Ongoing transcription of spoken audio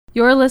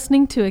You're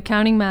listening to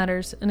Accounting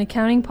Matters, an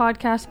accounting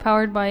podcast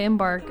powered by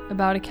Embark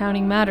about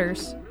accounting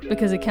matters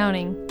because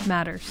accounting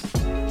matters.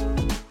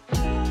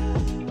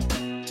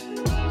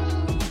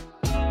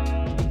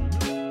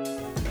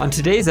 On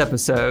today's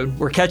episode,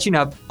 we're catching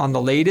up on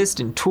the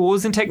latest in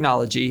tools and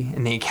technology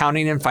in the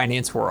accounting and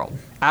finance world.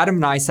 Adam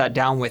and I sat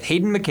down with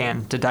Hayden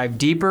McCann to dive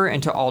deeper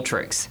into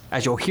Alteryx.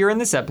 As you'll hear in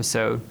this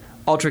episode,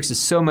 Alteryx is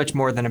so much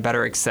more than a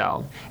better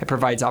Excel. It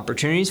provides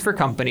opportunities for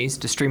companies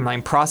to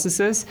streamline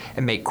processes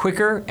and make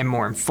quicker and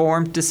more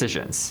informed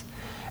decisions.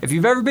 If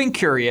you've ever been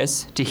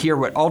curious to hear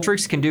what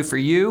Alteryx can do for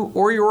you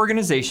or your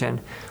organization,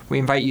 we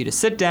invite you to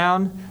sit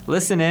down,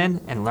 listen in,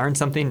 and learn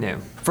something new.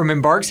 From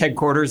Embark's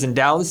headquarters in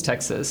Dallas,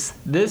 Texas,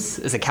 this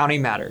is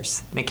Accounting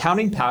Matters, an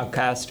accounting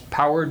podcast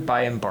powered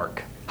by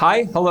Embark.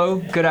 Hi, hello,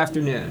 good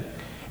afternoon.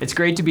 It's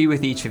great to be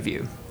with each of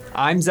you.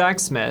 I'm Zach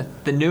Smith,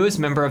 the newest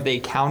member of the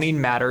Accounting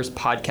Matters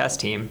podcast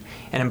team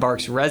and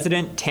Embark's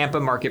resident Tampa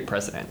market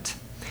president.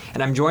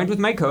 And I'm joined with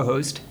my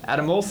co-host,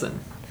 Adam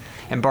Olson,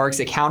 Embark's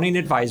accounting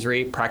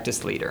advisory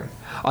practice leader.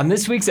 On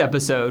this week's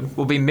episode,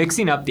 we'll be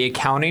mixing up the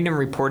accounting and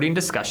reporting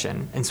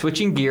discussion and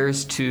switching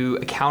gears to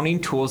accounting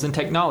tools and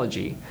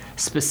technology,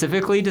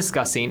 specifically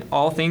discussing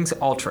all things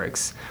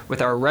Alteryx with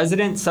our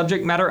resident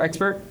subject matter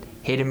expert,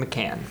 Hayden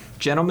McCann.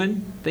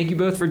 Gentlemen, thank you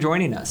both for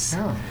joining us.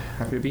 Oh,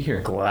 happy to be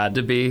here. Glad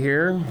to be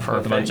here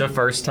with a bunch of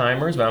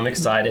first-timers, but I'm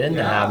excited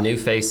to have new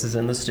faces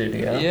in the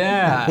studio.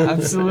 Yeah,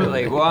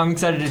 absolutely. Well, I'm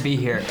excited to be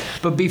here.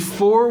 But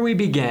before we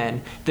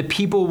begin, the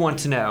people want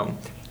to know,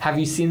 have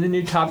you seen the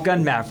new Top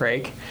Gun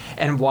Maverick,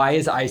 and why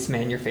is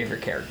Iceman your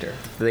favorite character?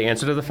 The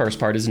answer to the first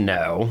part is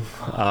no.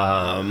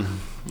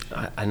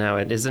 I know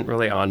it isn't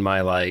really on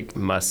my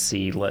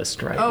must-see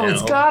list right now. Oh,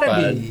 it's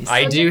gotta be.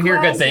 I do hear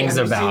good things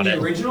about it.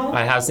 Have you seen the original?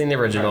 I have seen the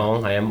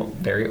original. I am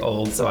very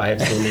old, so I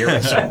have seen the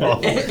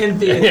original. In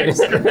theaters.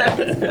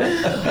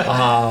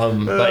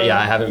 But yeah,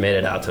 I haven't made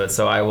it out to it,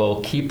 so I will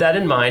keep that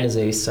in mind as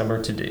a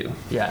summer to-do.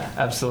 Yeah,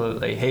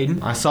 absolutely.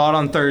 Hayden? I saw it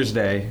on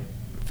Thursday.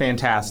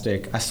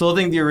 Fantastic. I still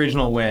think the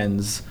original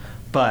wins,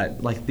 but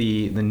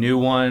the new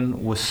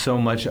one was so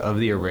much of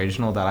the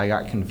original that I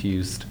got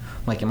confused.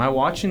 Am I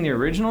watching the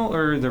original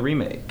or the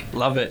remake?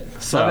 Love it.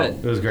 So, Love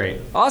it. It was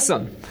great.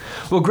 Awesome.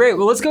 Well, great.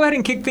 Well, let's go ahead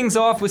and kick things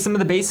off with some of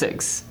the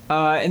basics.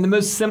 In the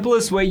most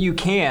simplest way you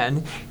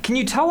can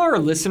you tell our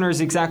listeners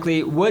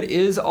exactly what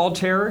is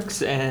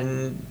Alteryx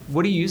and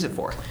what do you use it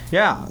for?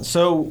 Yeah,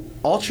 so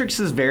Alteryx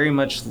is very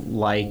much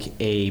like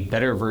a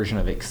better version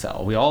of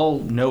Excel. We all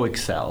know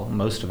Excel,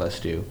 most of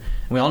us do.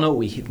 And we all know what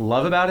we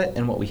love about it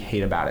and what we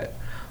hate about it.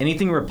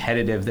 Anything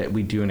repetitive that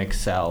we do in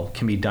Excel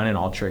can be done in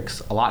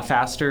Alteryx a lot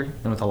faster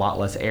and with a lot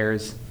less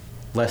errors,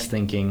 less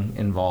thinking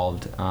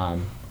involved,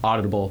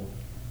 auditable,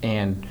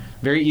 and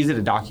very easy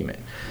to document.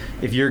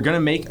 If you're going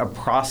to make a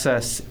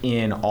process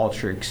in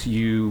Alteryx,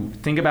 you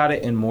think about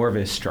it in more of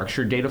a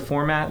structured data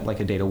format, like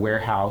a data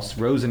warehouse,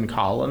 rows and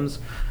columns,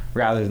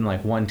 rather than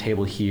one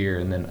table here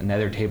and then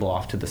another table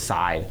off to the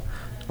side.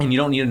 And you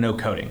don't need to know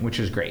coding, which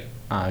is great,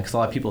 because a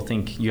lot of people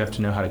think you have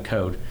to know how to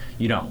code.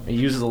 You don't. It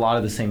uses a lot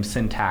of the same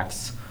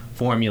syntax,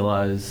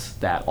 formulas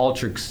that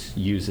Alteryx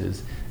uses.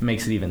 It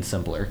makes it even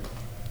simpler.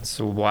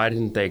 So why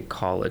didn't they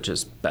call it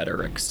just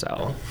Better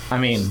Excel? I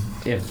mean,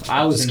 if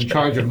I was in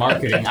charge of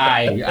marketing,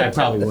 I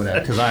probably would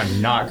have, because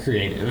I'm not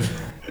creative.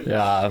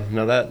 Yeah,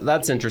 no,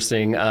 that's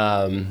interesting.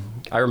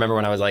 I remember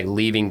when I was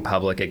leaving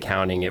public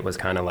accounting, it was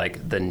kind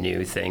of the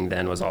new thing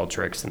then was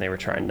Alteryx, and they were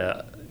trying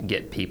to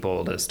get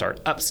people to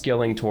start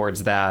upskilling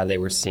towards that. They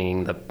were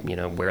seeing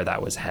where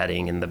that was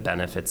heading and the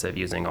benefits of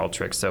using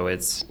Alteryx. So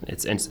it's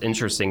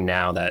interesting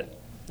now that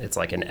it's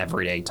an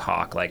everyday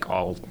talk,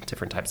 all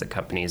different types of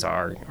companies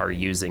are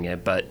using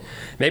it. But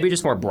maybe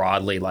just more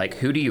broadly,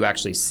 who do you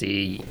actually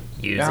see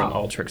using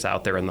Alteryx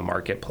out there in the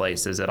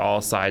marketplace? Is it all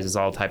sizes,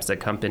 all types of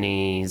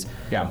companies,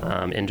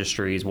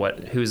 industries?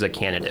 Who's a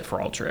candidate for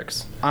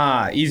Alteryx?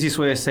 Easiest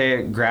way to say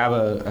it, grab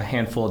a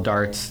handful of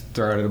darts,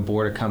 throw it at a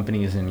board of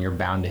companies, and you're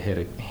bound to hit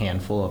a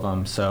handful of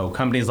them. So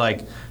companies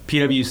like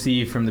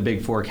PwC from the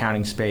Big Four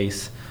accounting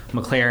space,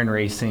 McLaren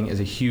Racing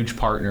is a huge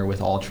partner with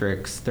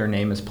Alteryx. Their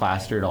name is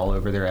plastered all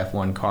over their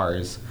F1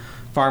 cars.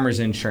 Farmers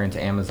Insurance,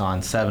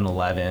 Amazon,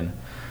 7-Eleven.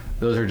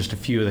 Those are just a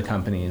few of the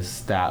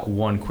companies that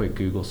one quick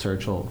Google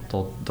search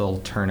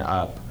they'll turn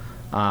up.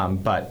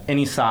 But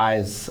any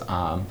size,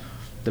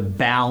 the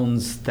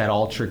bounds that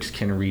Alteryx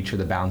can reach are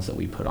the bounds that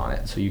we put on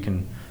it. So you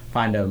can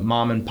find a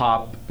mom and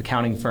pop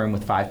accounting firm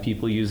with 5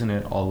 people using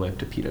it all the way up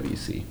to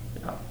PwC.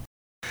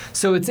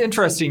 So it's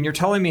interesting. You're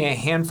telling me a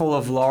handful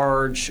of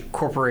large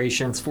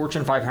corporations,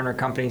 Fortune 500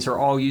 companies, are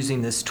all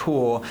using this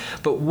tool.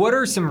 But what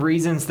are some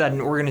reasons that an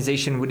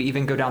organization would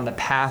even go down the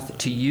path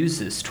to use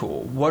this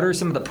tool? What are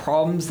some of the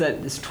problems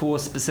that this tool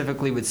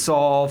specifically would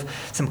solve?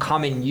 Some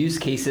common use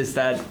cases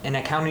that an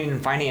accounting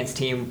and finance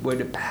team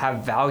would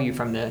have value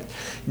from this,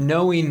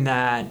 knowing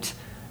that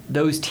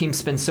those teams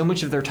spend so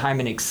much of their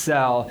time in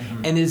Excel.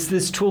 Mm-hmm. And is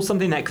this tool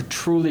something that could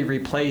truly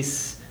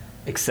replace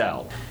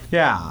Excel?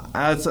 Yeah,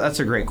 that's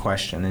a great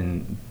question.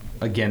 And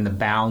again, the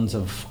bounds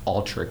of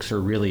Alteryx are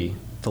really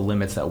the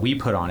limits that we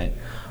put on it.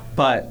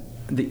 But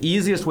The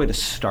easiest way to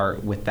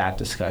start with that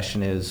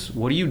discussion is,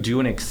 what do you do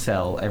in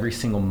Excel every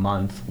single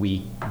month,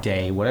 week,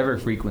 day, whatever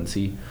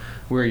frequency,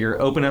 where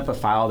you're open up a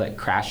file that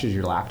crashes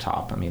your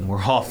laptop? I mean,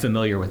 we're all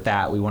familiar with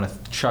that. We want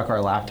to chuck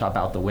our laptop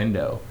out the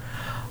window.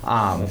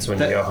 That's when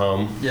you go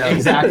home. Yeah,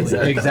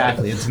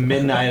 exactly. It's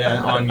midnight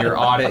on your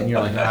audit, and you're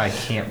like, I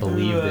can't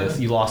believe this.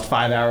 You lost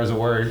 5 hours of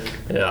work.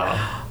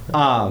 Yeah.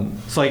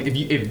 So like,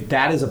 if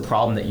that is a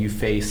problem that you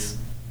face,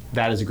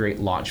 that is a great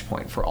launch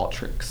point for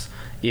Alteryx.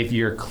 If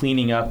you're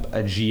cleaning up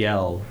a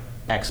GL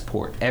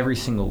export every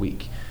single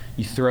week,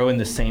 you throw in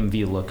the same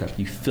VLOOKUP,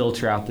 you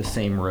filter out the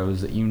same rows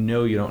that you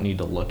know you don't need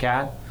to look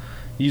at.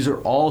 These are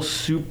all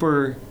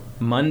super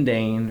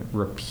mundane,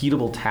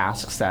 repeatable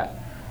tasks that,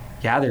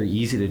 yeah, they're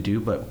easy to do,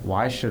 but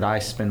why should I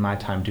spend my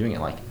time doing it?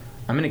 Like,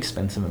 I'm an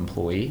expensive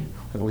employee,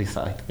 at least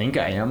I think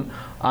I am.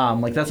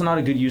 Like, that's not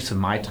a good use of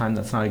my time.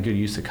 That's not a good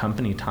use of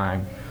company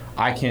time.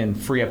 I can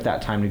free up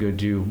that time to go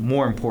do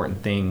more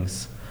important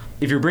things.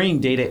 If you're bringing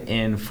data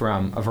in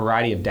from a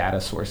variety of data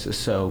sources,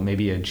 so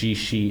maybe a G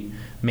Sheet,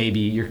 maybe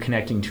you're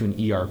connecting to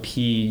an ERP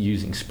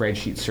using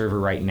Spreadsheet Server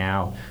right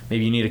now,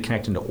 maybe you need to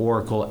connect into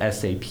Oracle,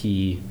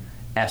 SAP,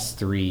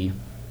 S3,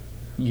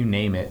 you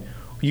name it.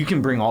 You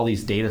can bring all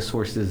these data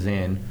sources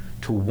in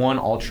to one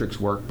Alteryx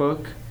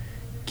workbook,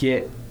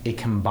 get a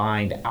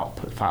combined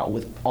output file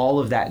with all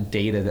of that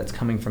data that's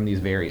coming from these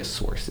various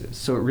sources.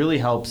 So it really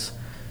helps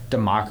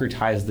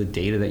democratize the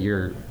data that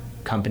your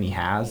company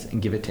has and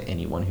give it to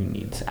anyone who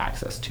needs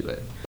access to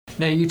it.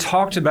 Now, you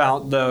talked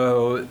about,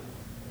 though,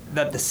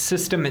 that the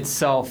system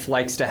itself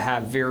likes to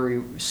have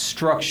very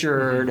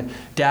structured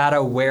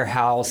data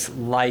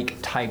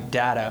warehouse-like type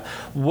data.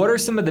 What are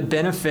some of the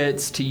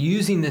benefits to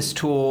using this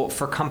tool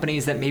for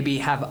companies that maybe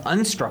have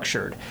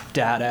unstructured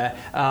data,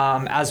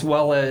 as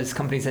well as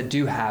companies that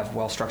do have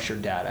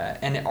well-structured data?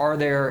 And are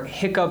there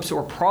hiccups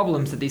or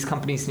problems that these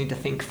companies need to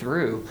think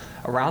through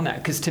around that?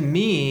 Because to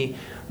me,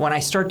 when I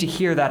start to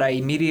hear that, I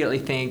immediately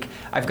think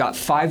I've got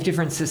 5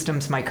 different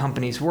systems my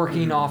company's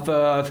working off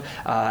of.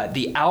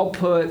 The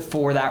output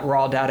for that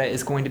raw data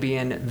is going to be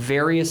in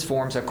various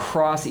forms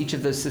across each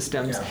of those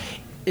systems. Yeah.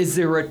 Is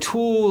there a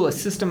tool, a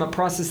system, a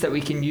process that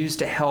we can use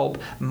to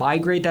help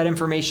migrate that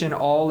information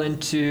all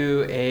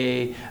into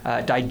a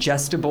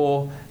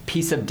digestible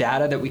piece of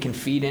data that we can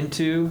feed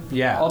into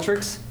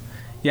Alteryx?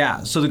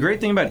 Yeah, so the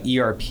great thing about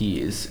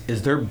ERPs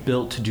is they're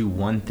built to do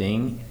one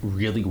thing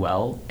really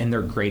well, and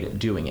they're great at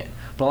doing it.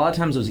 But a lot of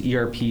times those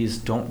ERPs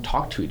don't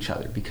talk to each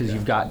other because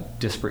you've got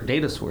disparate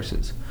data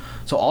sources.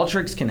 So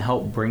Alteryx can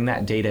help bring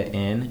that data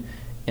in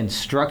and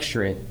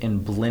structure it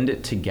and blend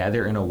it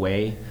together in a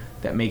way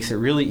that makes it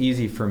really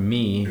easy for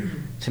me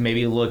to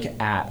maybe look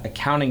at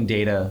accounting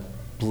data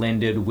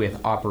blended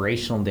with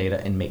operational data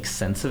and make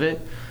sense of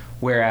it.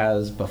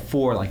 Whereas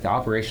before, like, the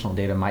operational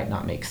data might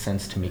not make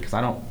sense to me because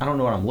I don't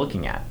know what I'm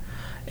looking at.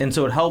 And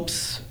so it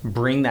helps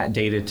bring that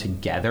data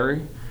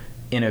together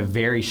in a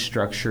very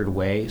structured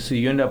way. So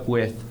you end up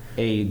with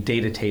a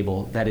data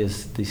table that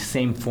is the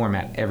same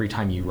format every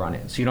time you run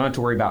it. So you don't have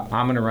to worry about,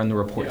 I'm going to run the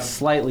report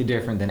slightly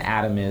different than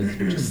Adam is,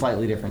 which is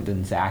slightly different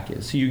than Zach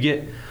is. So you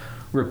get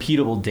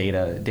repeatable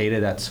data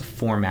that's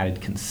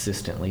formatted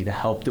consistently to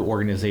help the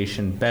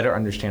organization better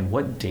understand,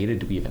 what data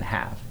do we even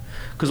have?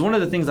 Because one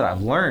of the things that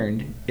I've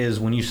learned is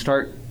when you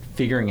start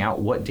figuring out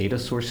what data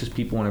sources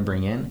people want to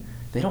bring in,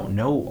 they don't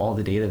know all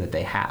the data that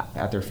they have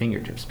at their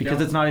fingertips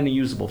because it's not in a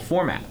usable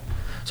format.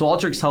 So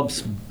Alteryx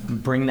helps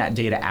bring that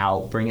data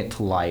out, bring it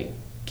to light,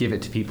 give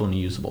it to people in a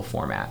usable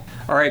format.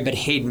 All right, but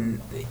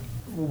Hayden,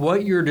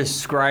 what you're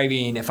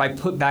describing, if I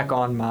put back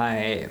on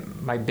my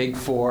Big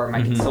Four,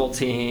 my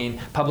consulting,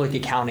 public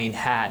accounting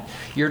hat,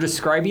 you're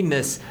describing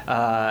this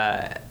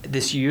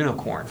this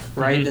unicorn,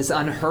 right? This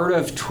unheard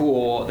of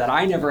tool that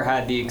I never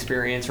had the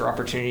experience or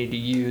opportunity to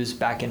use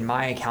back in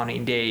my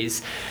accounting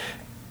days.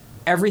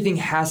 Everything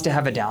has to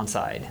have a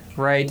downside,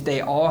 right? They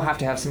all have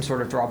to have some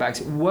sort of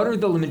drawbacks. What are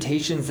the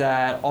limitations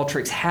that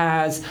Alteryx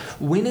has?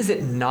 When is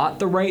it not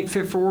the right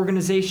fit for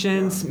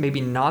organizations?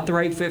 Maybe not the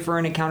right fit for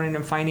an accounting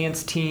and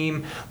finance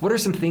team? What are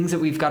some things that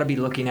we've got to be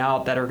looking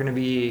out that are going to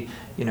be,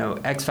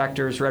 X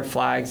factors, red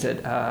flags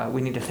that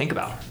we need to think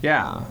about?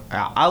 Yeah,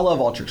 I love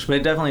Alteryx, but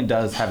it definitely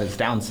does have its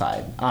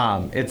downside.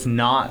 It's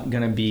not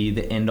going to be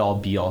the end-all,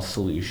 be-all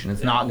solution.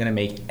 It's not going to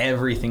make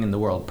everything in the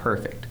world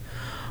perfect.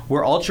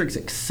 Where Alteryx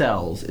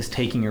excels is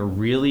taking a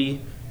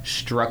really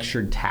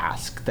structured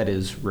task that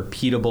is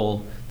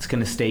repeatable, it's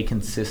going to stay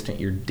consistent,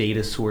 your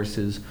data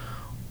sources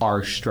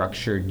are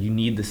structured, you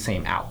need the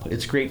same output.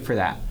 It's great for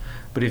that.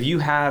 But if you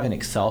have an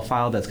Excel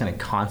file that's going to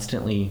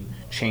constantly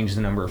change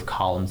the number of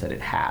columns that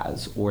it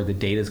has, or the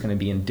data is going to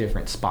be in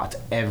different spots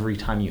every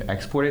time you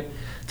export it,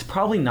 it's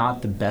probably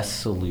not the best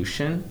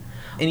solution.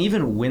 And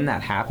even when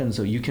that happens,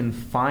 though, you can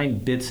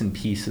find bits and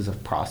pieces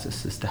of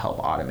processes to help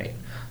automate.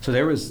 So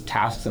there was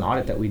tasks in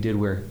audit that we did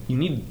where you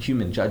need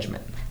human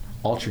judgment.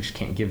 Alteryx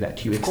can't give that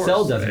to you. Of course.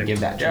 Excel doesn't give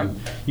that to Yeah. you.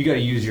 You got to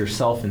use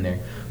yourself in there.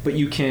 But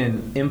you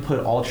can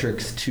input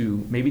Alteryx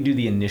to maybe do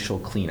the initial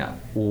cleanup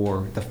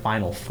or the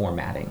final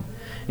formatting.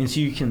 And so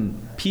you can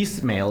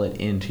piecemeal it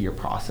into your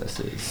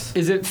processes.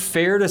 Is it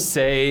fair to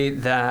say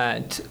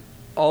that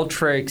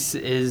Alteryx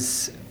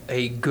is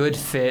a good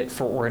fit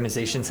for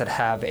organizations that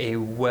have a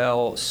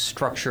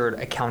well-structured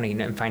accounting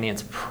and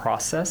finance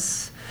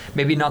process?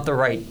 Maybe not the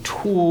right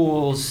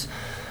tools,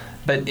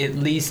 but at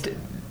least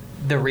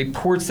the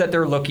reports that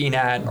they're looking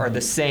at are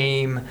the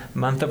same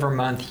month over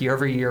month, year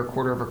over year,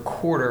 quarter over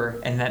quarter,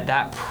 and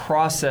that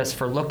process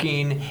for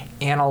looking,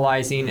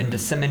 analyzing, and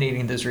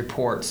disseminating those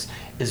reports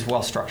is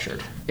well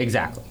structured.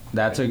 Exactly.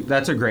 That's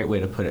a great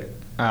way to put it.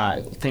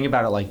 Think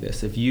about it like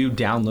this. If you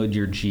download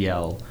your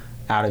GL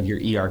out of your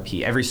ERP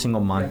every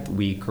single month,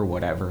 week, or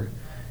whatever,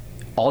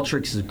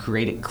 Alteryx is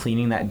great at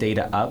cleaning that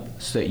data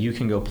up so that you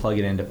can go plug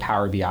it into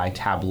Power BI,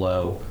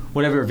 Tableau,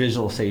 whatever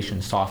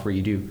visualization software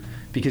you do,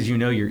 because you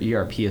know your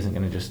ERP isn't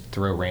going to just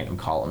throw random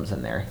columns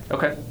in there.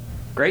 Okay,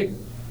 great.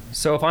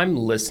 So if I'm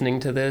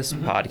listening to this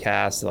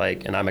podcast,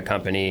 and I'm a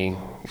company,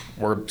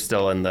 we're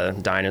still in the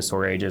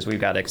dinosaur ages. We've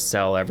got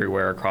Excel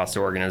everywhere across the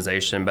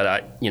organization, but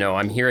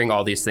I'm hearing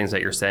all these things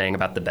that you're saying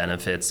about the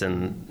benefits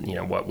and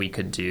what we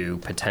could do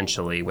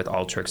potentially with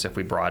Alteryx if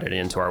we brought it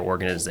into our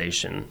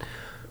organization.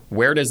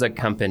 Where does a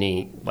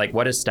company,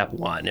 what is step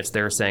one? If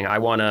they're saying, I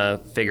want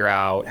to figure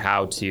out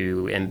how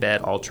to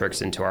embed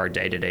Alteryx into our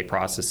day-to-day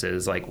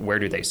processes, where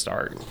do they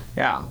start?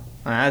 Yeah.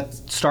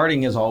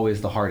 Starting is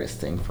always the hardest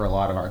thing for a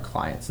lot of our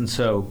clients. And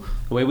so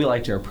the way we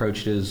like to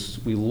approach it is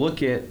we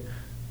look at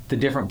the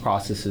different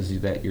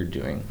processes that you're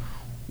doing.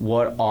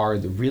 What are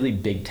the really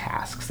big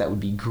tasks that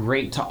would be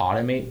great to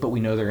automate, but we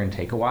know they're going to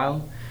take a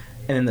while?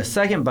 And then the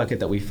second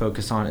bucket that we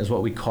focus on is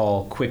what we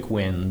call quick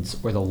wins,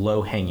 or the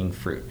low-hanging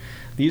fruit.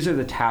 These are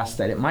the tasks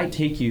that it might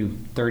take you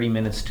 30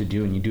 minutes to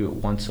do and you do it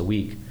once a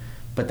week,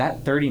 but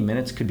that 30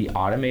 minutes could be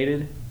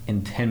automated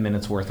in 10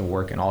 minutes worth of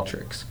work in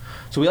Alteryx.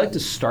 So we like to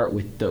start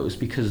with those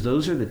because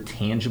those are the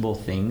tangible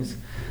things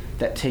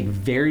that take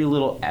very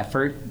little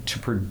effort to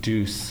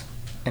produce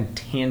a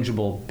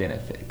tangible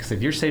benefit. Because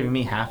if you're saving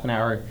me half an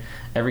hour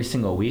every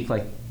single week,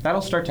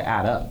 that'll start to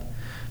add up.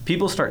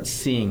 People start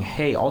seeing,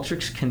 hey,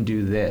 Alteryx can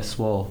do this.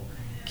 Well,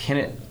 can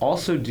it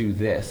also do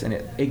this? And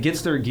it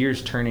gets their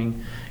gears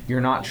turning.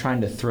 You're not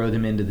trying to throw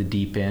them into the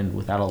deep end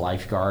without a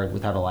lifeguard,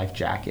 without a life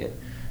jacket.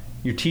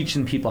 You're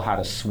teaching people how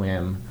to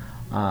swim,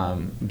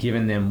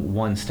 giving them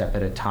one step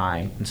at a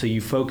time. And so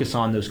you focus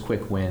on those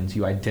quick wins.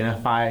 You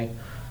identify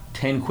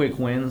 10 quick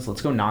wins.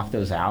 Let's go knock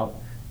those out.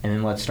 And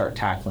then let's start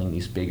tackling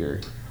these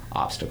bigger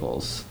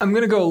obstacles. I'm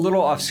going to go a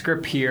little off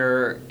script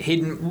here.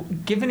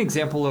 Hayden, give an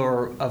example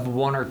of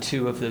one or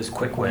two of those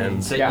quick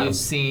wins that you've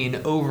seen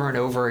over and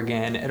over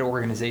again at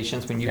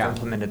organizations when you've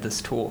implemented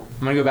this tool.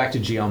 I'm going to go back to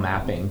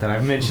geomapping that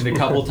I've mentioned a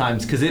couple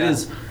times because it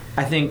is,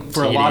 I think,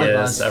 for a lot of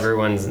us.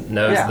 Everyone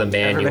knows the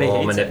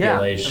manual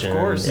manipulation. Of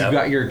course. You've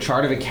got your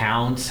chart of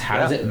accounts. How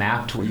does it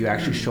map to what you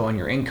actually show on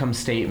your income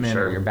statement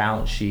or your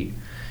balance sheet?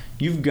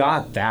 You've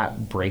got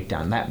that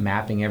breakdown, that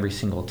mapping every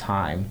single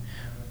time.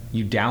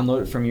 You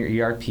download it from your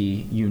ERP.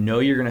 You know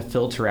you're going to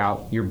filter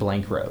out your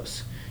blank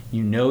rows.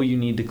 You know you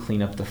need to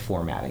clean up the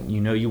formatting. You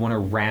know you want to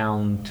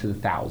round to the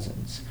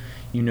thousands.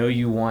 You know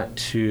you want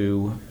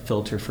to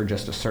filter for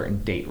just a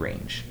certain date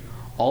range.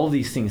 All of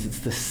these things, it's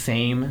the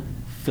same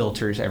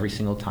filters every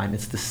single time.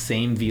 It's the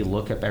same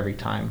VLOOKUP every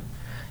time.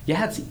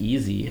 Yeah, it's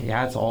easy.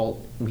 Yeah,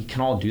 we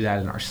can all do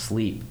that in our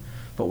sleep.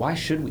 But why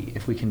should we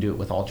if we can do it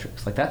with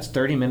Alteryx? That's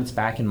 30 minutes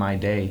back in my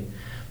day.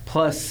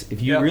 Plus,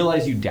 if you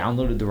realize you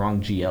downloaded the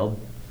wrong GL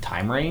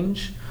time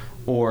range,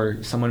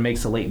 or someone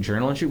makes a late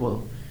journal entry,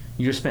 well,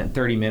 you just spent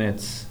 30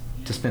 minutes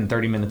to spend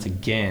 30 minutes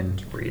again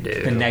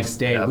redo the next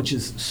day, which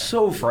is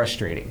so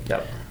frustrating.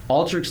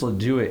 Alteryx will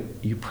do it.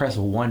 You press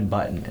one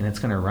button and it's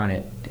going to run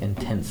it in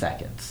 10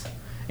 seconds.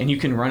 And you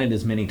can run it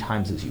as many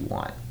times as you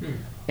want.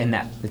 And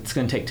it's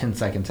going to take 10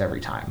 seconds every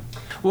time.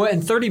 Well,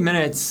 in 30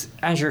 minutes,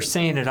 as you're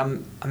saying it,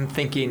 I'm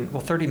thinking,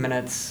 well, 30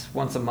 minutes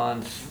once a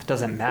month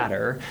doesn't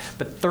matter,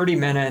 but 30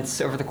 minutes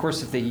over the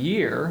course of the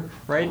year,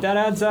 right? That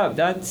adds up.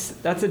 That's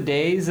a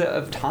days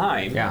of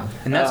time. Yeah,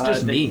 and that's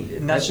just me.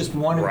 And that's just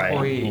one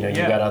employee. You've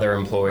got other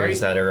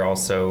employees that are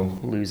also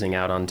losing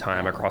out on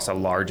time across a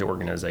large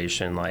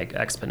organization,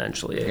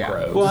 exponentially it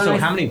grows. Well, so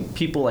how many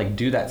people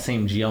do that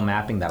same geo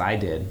mapping that I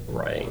did?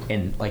 Right.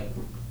 And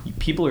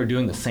people are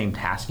doing the same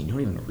task and you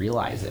don't even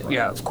realize it.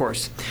 Yeah, of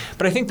course.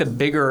 But I think the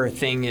bigger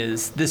thing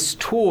is this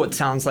tool, it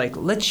sounds like,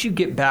 lets you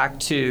get back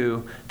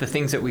to the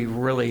things that we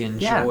really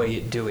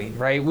enjoy doing,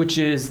 right? Which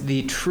is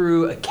the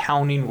true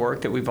accounting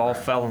work that we've all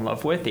fell in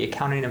love with, the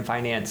accounting and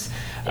finance.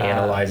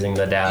 Analyzing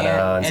the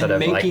data instead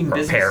of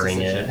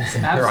preparing it.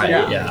 Absolutely.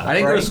 Right. Yeah. I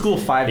didn't go to school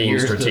 5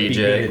 years strategic.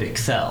 to be good at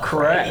Excel.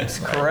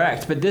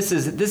 Correct. But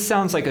this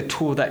sounds like a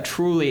tool that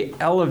truly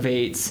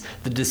elevates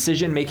the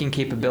decision-making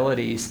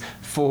capabilities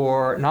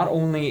for not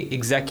only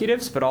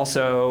executives, but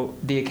also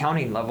the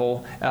accounting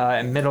level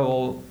and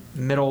middle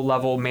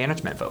level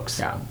management folks.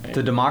 Yeah.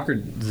 The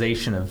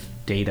democratization of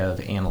data, of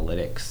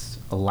analytics,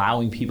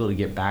 allowing people to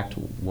get back to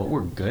what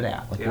we're good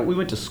at, like what we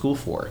went to school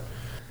for.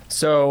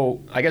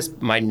 So I guess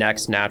my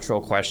next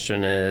natural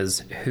question is,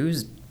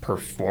 who's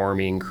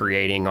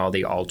creating all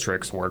the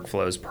Alteryx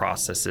workflows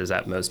processes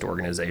at most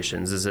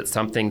organizations? Is it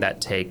something that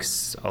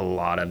takes a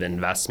lot of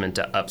investment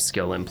to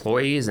upskill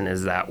employees, and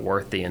is that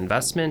worth the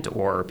investment,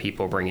 or are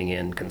people bringing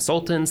in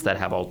consultants that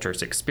have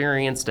Alteryx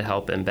experience to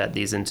help embed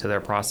these into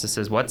their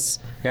processes?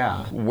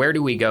 Where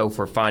do we go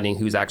for finding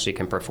who's actually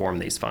can perform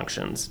these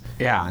functions?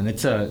 Yeah, and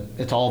it's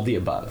all of the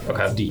above.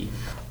 Okay. It's D.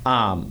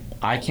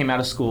 I came out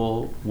of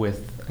school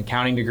with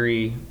accounting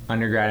degree,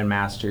 undergrad and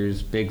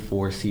master's, Big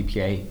Four,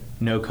 CPA,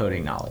 no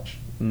coding knowledge,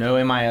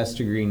 no MIS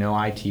degree,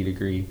 no IT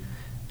degree.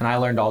 And I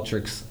learned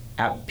Alteryx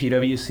at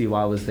PwC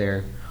while I was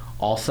there,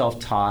 all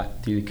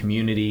self-taught through the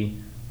community,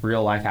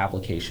 real life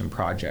application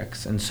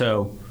projects. And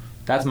so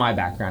that's my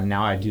background.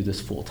 Now I do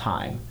this full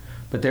time.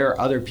 But there are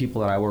other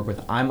people that I work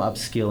with. I'm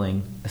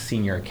upskilling a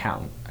senior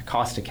accountant, a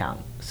cost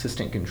accountant,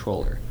 assistant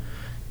controller,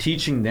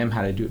 teaching them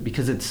how to do it,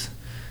 because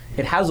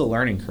it has a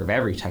learning curve.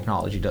 Every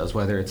technology does,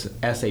 whether it's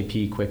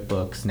SAP,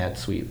 QuickBooks,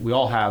 NetSuite. We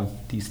all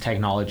have these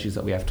technologies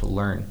that we have to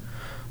learn.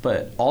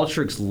 But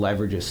Alteryx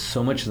leverages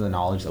so much of the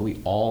knowledge that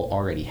we all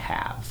already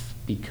have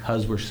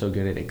because we're so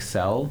good at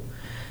Excel.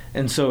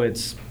 And so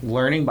it's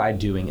learning by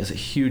doing is a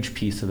huge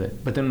piece of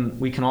it. But then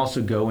we can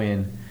also go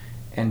in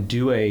and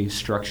do a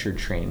structured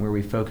training where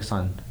we focus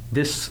on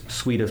this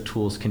suite of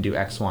tools can do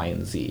X, Y,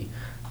 and Z.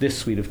 This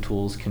suite of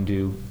tools can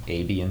do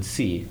A, B, and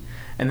C.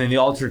 And then the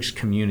Alteryx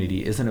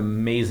community is an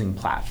amazing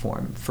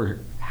platform for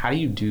how do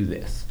you do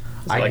this?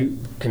 Like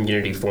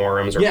community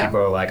forums, or people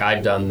are like,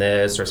 I've done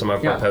this, or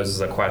someone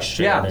proposes a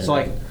question. Yeah, so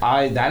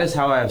that is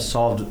how I have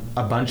solved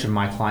a bunch of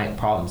my client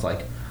problems.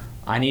 Like,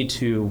 I need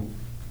to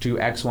do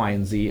X, Y,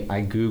 and Z.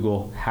 I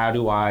Google, how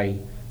do I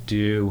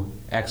do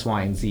X,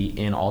 Y, and Z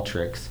in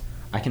Alteryx?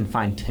 I can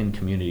find 10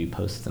 community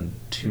posts in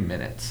 2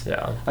 minutes.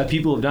 Yeah.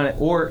 People have done it,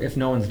 or if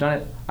no one's done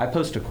it, I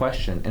post a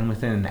question, and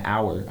within an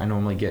hour, I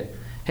normally get,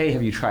 hey,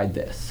 have you tried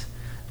this?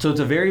 So it's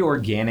a very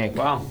organic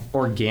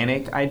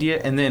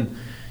idea, and then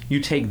you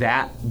take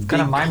that big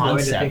kind of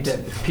mind-blowing to think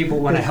that people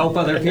want to help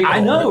other people. I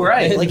know,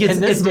 right? Like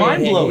it's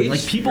mind-blowing.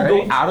 Like people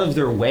go out of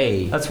their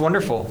way. That's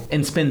wonderful.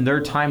 And spend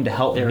their time to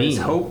help me. There is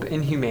hope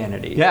in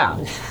humanity.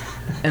 Yeah.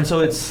 And so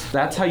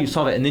that's how you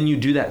solve it. And then you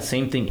do that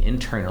same thing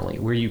internally,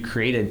 where you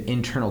create an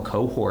internal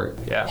cohort.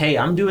 Yeah. Hey,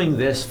 I'm doing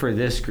this for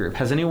this group.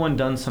 Has anyone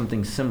done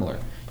something similar?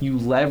 You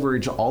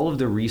leverage all of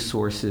the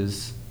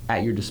resources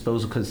at your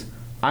disposal, because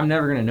I'm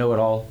never going to know it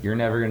all. You're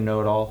never going to know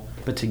it all.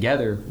 But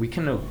together, we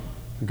can know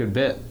a good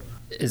bit.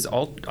 I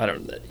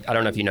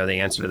don't know if you know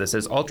the answer to this.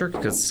 Is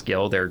Alteryx a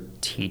skill they're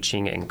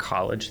teaching in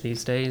college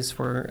these days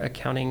for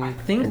accounting? I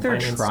think they're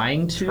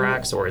trying to.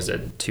 Tracks, or is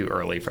it too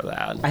early for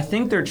that? I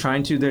think they're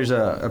trying to. There's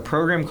a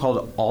program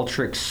called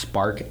Alteryx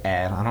Spark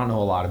Ed. I don't know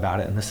a lot about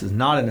it, and this is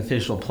not an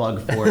official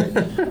plug for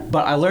it.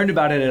 But I learned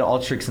about it at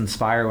Alteryx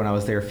Inspire when I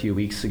was there a few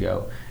weeks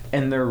ago.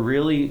 And they're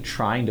really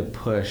trying to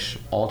push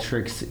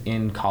Alteryx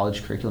in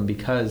college curriculum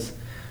because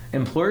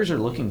employers are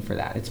looking for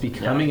that. It's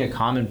becoming a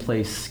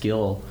commonplace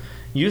skill.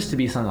 Used to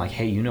be something like,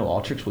 hey, you know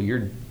Alteryx? Well,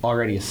 you're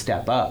already a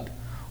step up.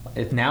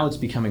 Now it's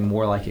becoming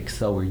more like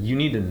Excel, where you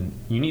need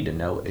to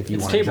know it if you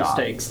want a job. It's table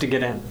stakes to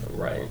get in.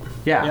 Right.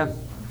 Yeah.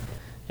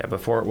 Yeah,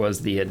 before it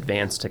was the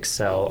advanced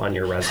Excel on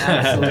your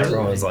resume.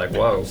 Everyone was like,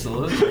 whoa.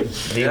 Absolutely.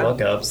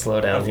 VLOOKUP,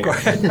 slow down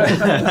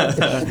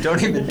here.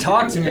 Don't even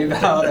talk to me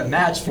about a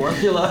match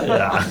formula.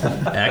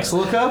 Yeah.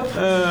 XLOOKUP?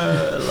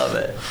 I love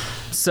it.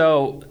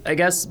 So I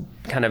guess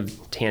kind of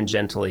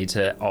tangentially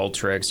to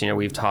Alteryx,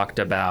 we've talked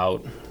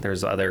about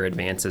there's other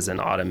advances in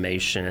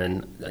automation,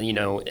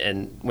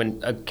 and when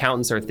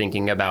accountants are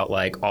thinking about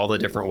like all the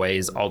different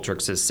ways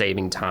Alteryx is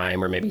saving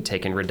time or maybe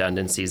taking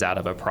redundancies out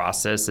of a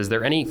process, is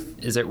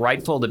it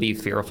rightful to be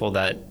fearful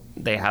that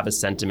they have a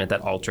sentiment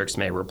that Alteryx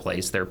may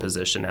replace their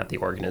position at the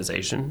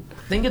organization?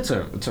 I think it's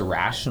a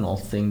rational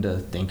thing to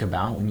think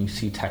about when you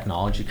see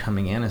technology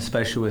coming in,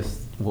 especially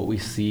with what we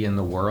see in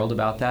the world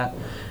about that.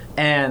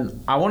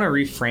 And I want to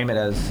reframe it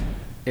as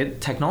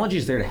technology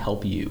is there to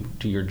help you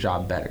do your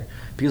job better,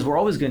 because we're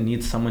always going to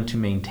need someone to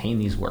maintain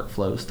these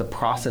workflows. The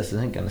process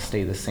isn't going to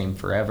stay the same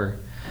forever.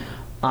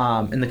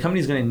 And the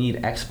company's going to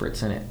need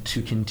experts in it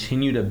to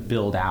continue to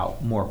build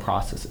out more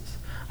processes.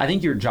 I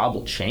think your job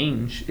will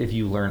change if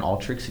you learn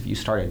Alteryx, if you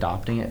start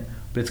adopting it,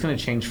 but it's going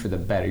to change for the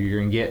better. You're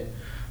going to get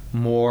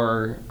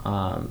more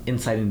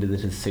insight into the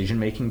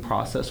decision-making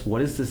process.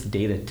 What is this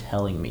data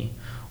telling me?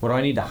 What do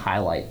I need to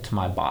highlight to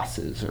my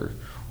bosses, or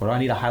what do I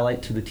need to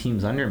highlight to the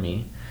teams under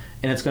me?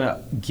 And it's going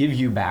to give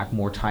you back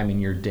more time in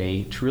your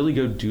day to really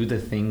go do the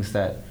things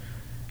that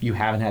you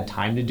haven't had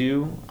time to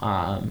do,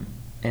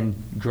 and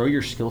grow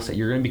your skill set.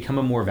 You're going to become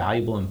a more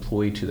valuable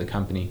employee to the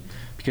company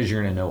because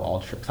you're going to know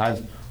Alteryx.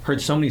 I've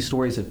heard so many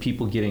stories of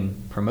people getting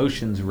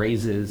promotions,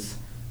 raises,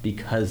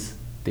 because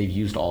they've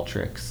used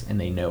Alteryx and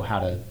they know how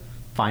to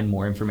find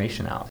more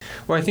information out.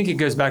 Well, I think it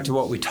goes back to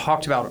what we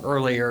talked about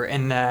earlier,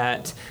 in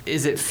that,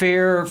 is it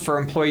fair for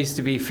employees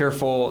to be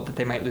fearful that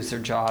they might lose their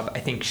job? I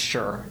think,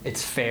 sure,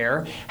 it's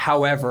fair.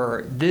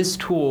 However, this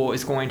tool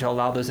is going to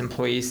allow those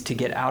employees to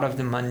get out of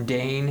the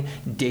mundane,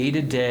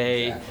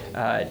 day-to-day,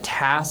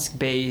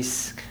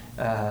 task-based.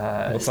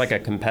 It's like a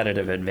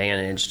competitive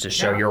advantage to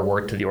show your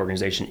work to the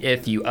organization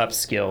if you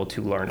upskill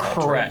to learn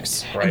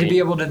Alteryx. Right? And to be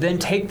able to then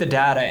take the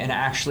data and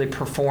actually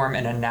perform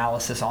an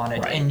analysis on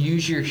it and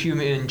use your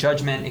human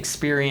judgment,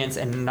 experience,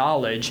 and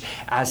knowledge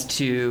as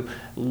to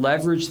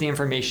leverage the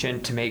information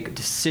to make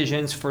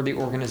decisions for the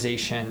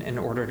organization in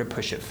order to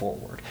push it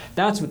forward.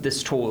 That's what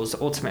this tool is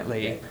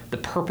ultimately, the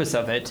purpose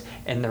of it,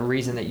 and the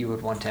reason that you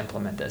would want to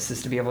implement this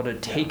is to be able to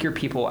take your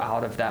people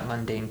out of that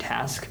mundane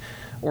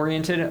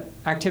task-oriented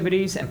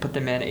activities and put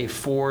them in a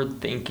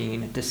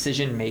forward-thinking,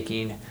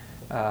 decision-making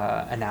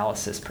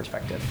analysis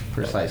perspective.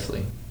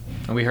 Precisely.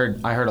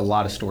 And I heard a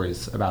lot of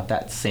stories about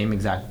that same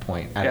exact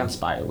point at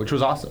Inspire, which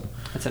was awesome.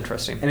 That's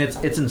interesting. And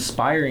it's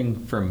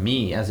inspiring for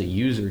me as a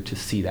user to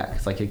see that.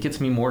 Because it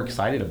gets me more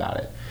excited about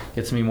it. It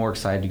gets me more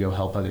excited to go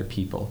help other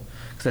people.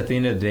 Because at the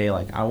end of the day,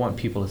 I want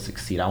people to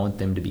succeed. I want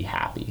them to be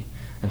happy.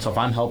 And so if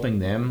I'm helping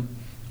them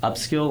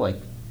upskill,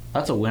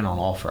 that's a win on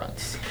all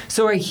fronts.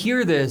 So I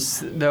hear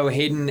this, though,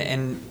 Hayden,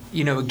 and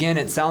again,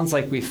 it sounds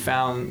like we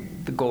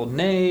found the golden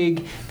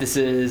egg. This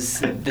is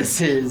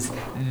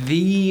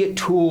the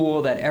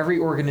tool that every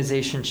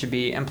organization should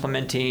be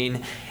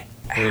implementing.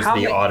 Here's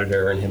the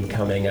auditor and him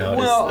coming out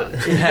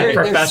as the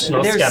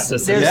professional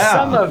skepticism. There's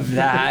some of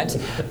that,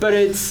 but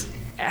it's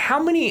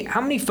how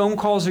many phone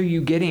calls are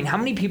you getting? How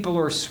many people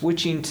are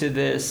switching to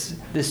this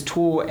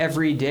tool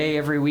every day,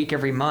 every week,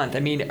 every month? I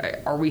mean,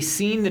 are we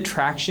seeing the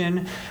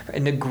traction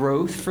and the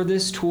growth for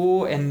this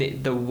tool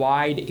and the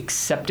wide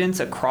acceptance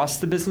across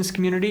the business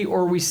community,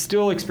 or are we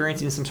still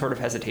experiencing some sort of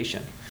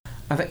hesitation?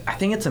 I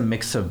think it's a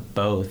mix of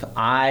both.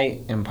 I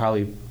am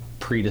probably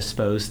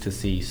predisposed to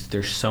see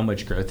there's so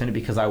much growth in it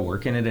because I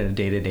work in it on a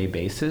day-to-day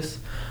basis.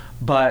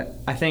 But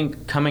I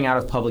think coming out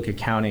of public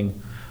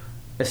accounting,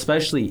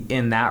 especially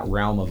in that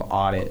realm of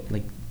audit,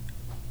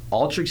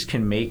 Alteryx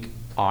can make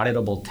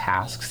auditable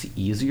tasks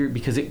easier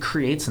because it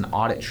creates an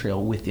audit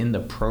trail within the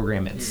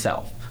program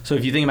itself. So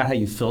if you think about how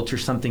you filter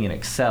something in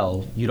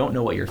Excel, you don't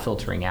know what you're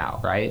filtering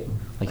out, right?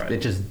 It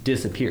just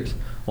disappears.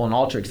 Well, in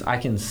Alteryx, I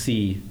can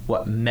see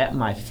what met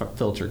my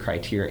filter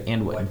criteria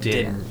and what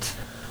didn't.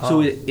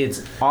 So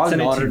it's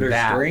auditing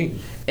that. Story.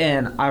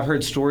 And I've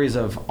heard stories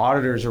of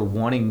auditors are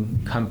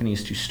wanting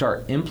companies to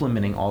start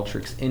implementing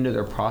Alteryx into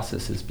their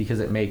processes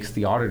because it makes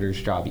the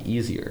auditor's job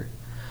easier.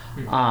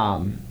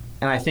 And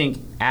I think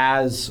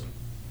as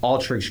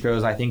Alteryx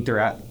grows, I think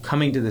they're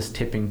coming to this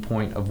tipping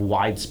point of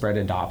widespread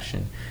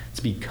adoption.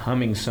 It's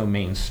becoming so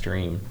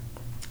mainstream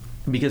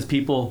because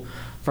people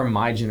from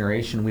my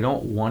generation, we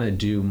don't want to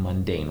do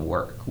mundane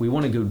work. We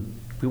want to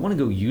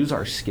go use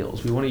our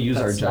skills. We want to use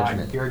our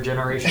judgment. Not your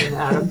generation,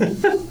 Adam.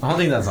 I don't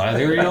think that's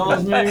either of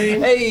y'all's, maybe.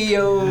 Hey,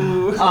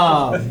 yo.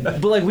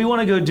 But we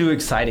want to go do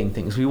exciting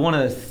things. We want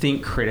to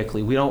think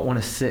critically. We don't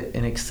want to sit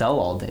in Excel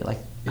all day.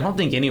 I don't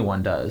think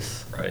anyone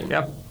does. Right.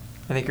 Yep.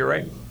 I think you're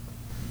right.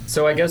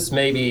 So I guess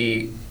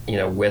maybe,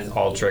 with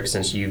Alteryx,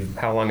 since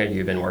how long have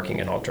you been working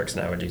in Alteryx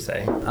now, would you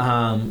say?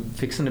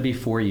 Fixing to be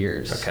 4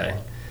 years. Okay.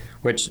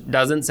 Which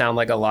doesn't sound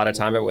like a lot of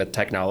time, but with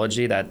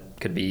technology, that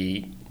could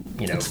be,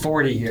 It's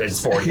 40 years.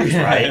 It's 40 years,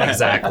 right?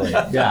 Exactly.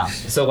 Yeah.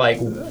 So,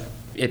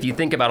 if you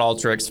think about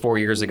Alteryx 4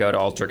 years ago to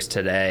Alteryx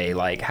today,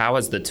 how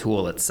has the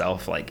tool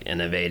itself,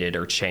 innovated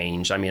or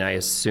changed? I mean, I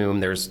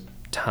assume there's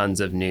tons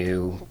of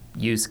new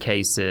use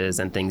cases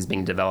and things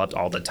being developed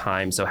all the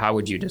time. So how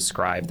would you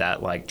describe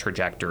that,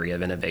 trajectory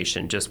of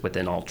innovation just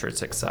within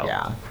Alteryx itself?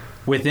 Yeah.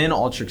 Within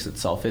Alteryx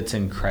itself, it's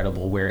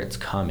incredible where it's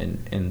come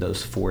in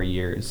those 4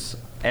 years.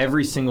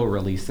 Every single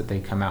release that they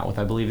come out with,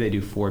 I believe they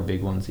do 4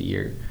 big ones a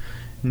year.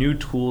 New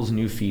tools,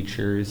 new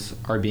features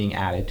are being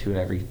added to it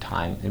every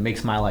time. It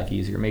makes my life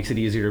easier. It makes it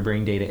easier to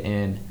bring data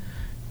in.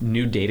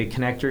 New data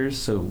connectors,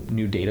 so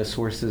new data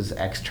sources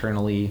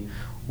externally,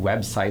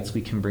 websites we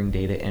can bring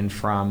data in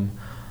from.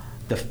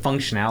 The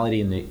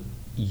functionality and the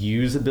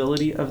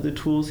usability of the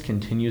tools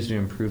continues to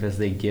improve as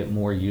they get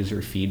more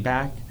user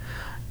feedback.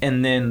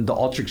 And then the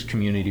Alteryx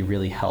community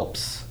really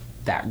helps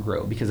that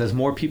grow because as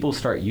more people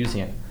start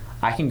using it,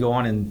 I can go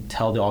on and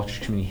tell the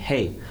Alteryx community,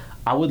 hey,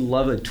 I would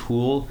love a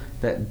tool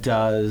that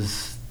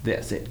does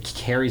this. It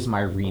carries my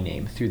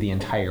rename through the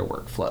entire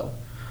workflow.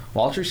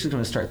 Well, Alteryx is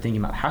going to start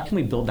thinking about how can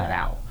we build that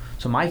out?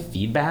 So my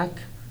feedback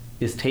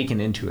is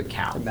taken into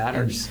account. It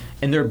matters.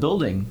 And they're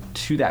building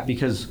to that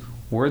because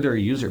we're their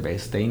user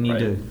base. They need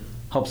to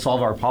help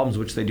solve our problems,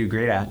 which they do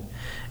great at.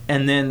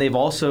 And then they've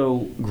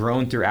also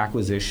grown through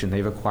acquisition.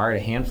 They've acquired a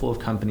handful of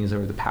companies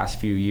over the past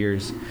few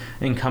years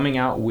and coming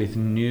out with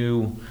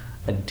new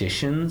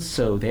additions.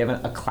 So they have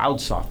a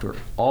cloud software,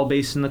 all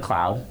based in the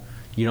cloud.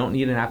 You don't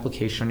need an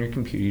application on your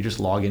computer. You just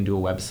log into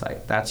a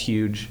website. That's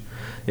huge.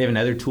 They have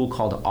another tool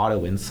called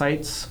Auto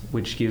Insights,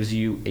 which gives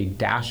you a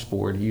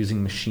dashboard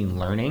using machine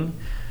learning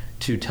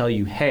to tell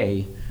you,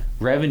 hey,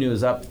 revenue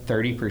is up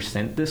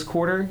 30% this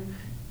quarter.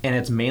 and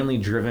it's mainly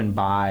driven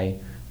by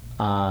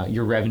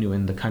your revenue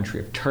in the country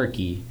of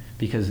Turkey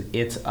because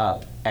it's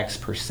up X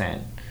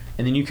percent.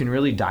 And then you can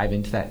really dive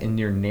into that, and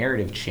your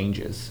narrative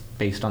changes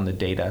based on the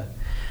data.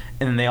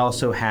 And then they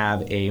also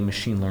have a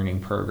machine learning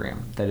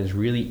program that is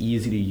really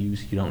easy to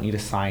use. You don't need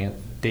a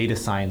data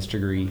science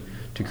degree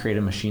to create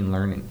a machine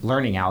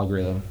learning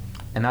algorithm.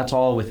 And that's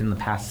all within the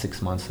past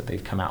 6 months that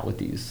they've come out with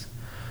these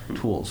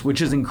tools,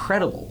 which is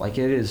incredible. Like,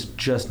 it is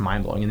just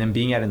mind-blowing. And then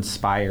being at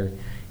Inspire,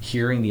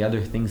 hearing the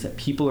other things that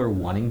people are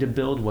wanting to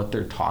build, what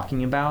they're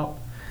talking about,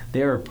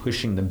 they are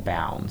pushing the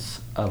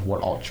bounds of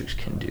what Alteryx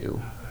can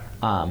do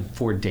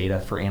for data,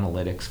 for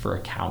analytics, for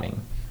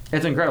accounting.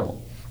 It's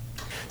incredible.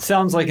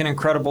 Sounds like an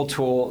incredible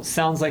tool.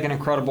 Sounds like an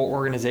incredible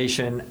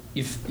organization.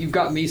 You've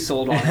got me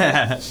sold on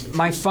it.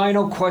 My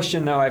final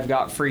question, though, I've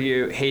got for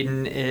you,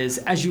 Hayden, is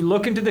as you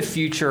look into the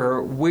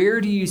future,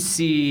 where do you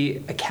see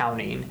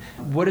accounting?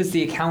 What does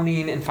the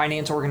accounting and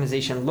finance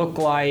organization look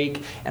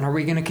like? And are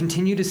we going to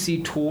continue to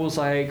see tools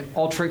like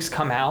Alteryx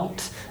come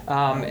out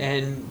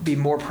and be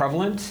more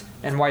prevalent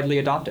and widely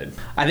adopted?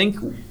 I think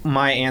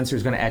my answer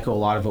is going to echo a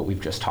lot of what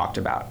we've just talked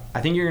about. I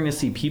think you're going to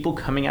see people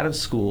coming out of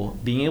school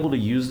being able to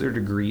use their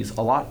degrees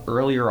a lot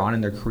earlier on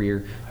in their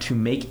career to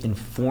make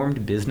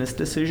informed business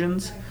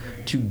decisions,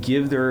 to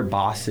give their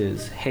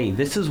bosses, hey,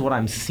 this is what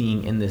I'm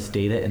seeing in this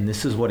data and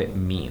this is what it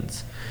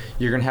means.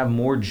 You're going to have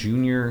more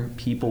junior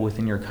people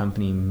within your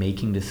company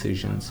making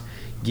decisions,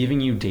 giving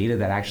you data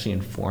that actually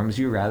informs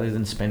you rather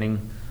than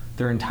spending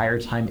their entire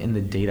time in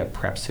the data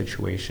prep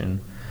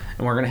situation.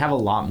 And we're going to have a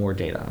lot more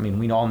data. I mean,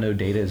 we all know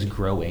data is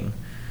growing.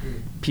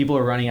 People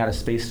are running out of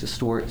space to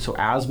store it. So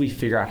as we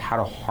figure out how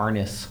to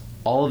harness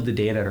all of the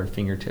data at our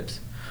fingertips,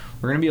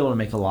 we're going to be able to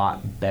make a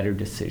lot better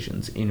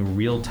decisions in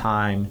real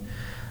time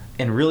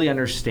and really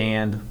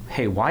understand,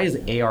 hey, why is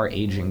AR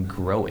aging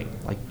growing?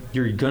 Like,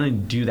 you're going to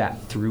do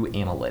that through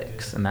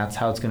analytics, and that's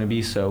how it's going to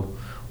be. So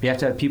we have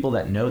to have people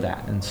that know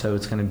that. And so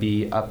it's going to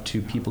be up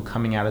to people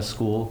coming out of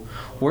school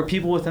or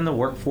people within the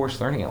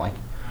workforce learning it. Like,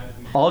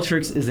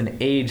 Alteryx is an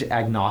age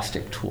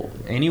agnostic tool.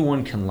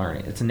 Anyone can learn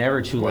it. It's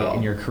never too late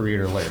in your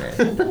career to learn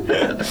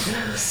it.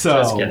 So,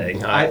 just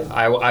kidding.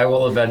 I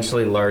will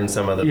eventually learn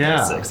some of the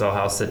basics.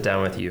 I'll sit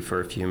down with you for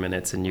a few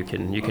minutes, and you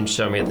can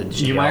show me the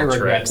GL You might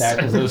regret tricks. that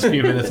because those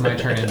few minutes might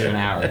turn into an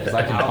hour because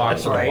I can talk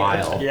for a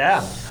while.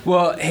 Yeah.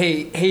 Well,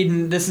 hey,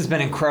 Hayden, this has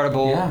been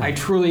incredible. Yeah. I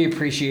truly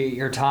appreciate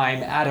your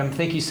time. Adam,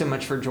 thank you so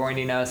much for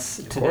joining us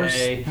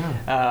today.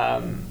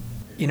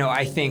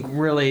 I think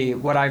really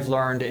what I've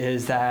learned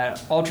is that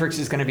Alteryx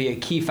is going to be a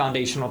key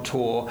foundational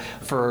tool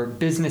for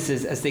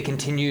businesses as they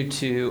continue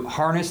to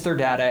harness their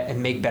data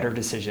and make better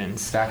decisions.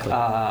 Exactly.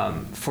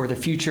 For the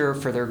future,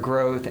 for their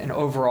growth, and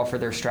overall for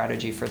their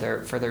strategy for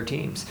their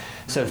teams.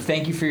 So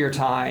thank you for your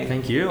time.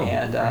 Thank you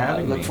and for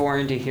having look me.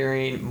 forward to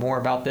hearing more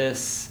about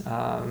this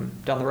down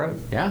the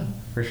road. Yeah,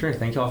 for sure.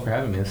 Thank you all for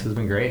having me. This has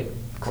been great.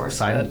 Of course.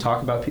 Excited to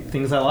talk about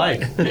things I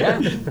like.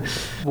 Yeah.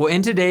 Well,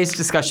 in today's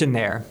discussion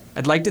there,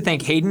 I'd like to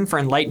thank Hayden for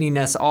enlightening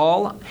us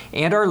all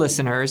and our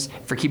listeners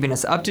for keeping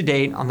us up to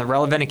date on the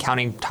relevant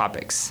accounting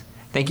topics.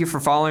 Thank you for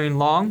following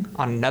along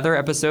on another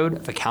episode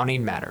of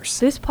Accounting Matters.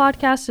 This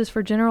podcast is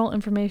for general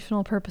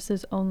informational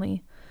purposes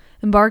only.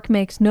 Embark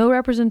makes no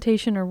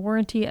representation or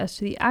warranty as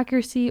to the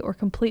accuracy or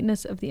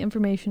completeness of the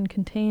information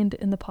contained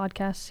in the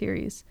podcast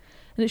series,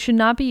 and it should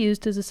not be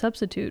used as a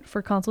substitute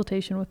for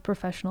consultation with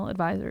professional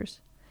advisors.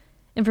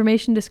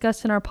 Information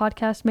discussed in our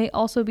podcast may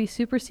also be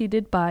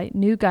superseded by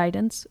new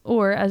guidance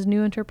or as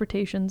new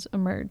interpretations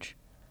emerge.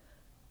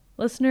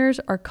 Listeners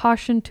are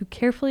cautioned to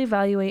carefully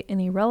evaluate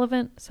any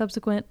relevant,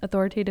 subsequent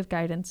authoritative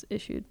guidance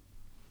issued.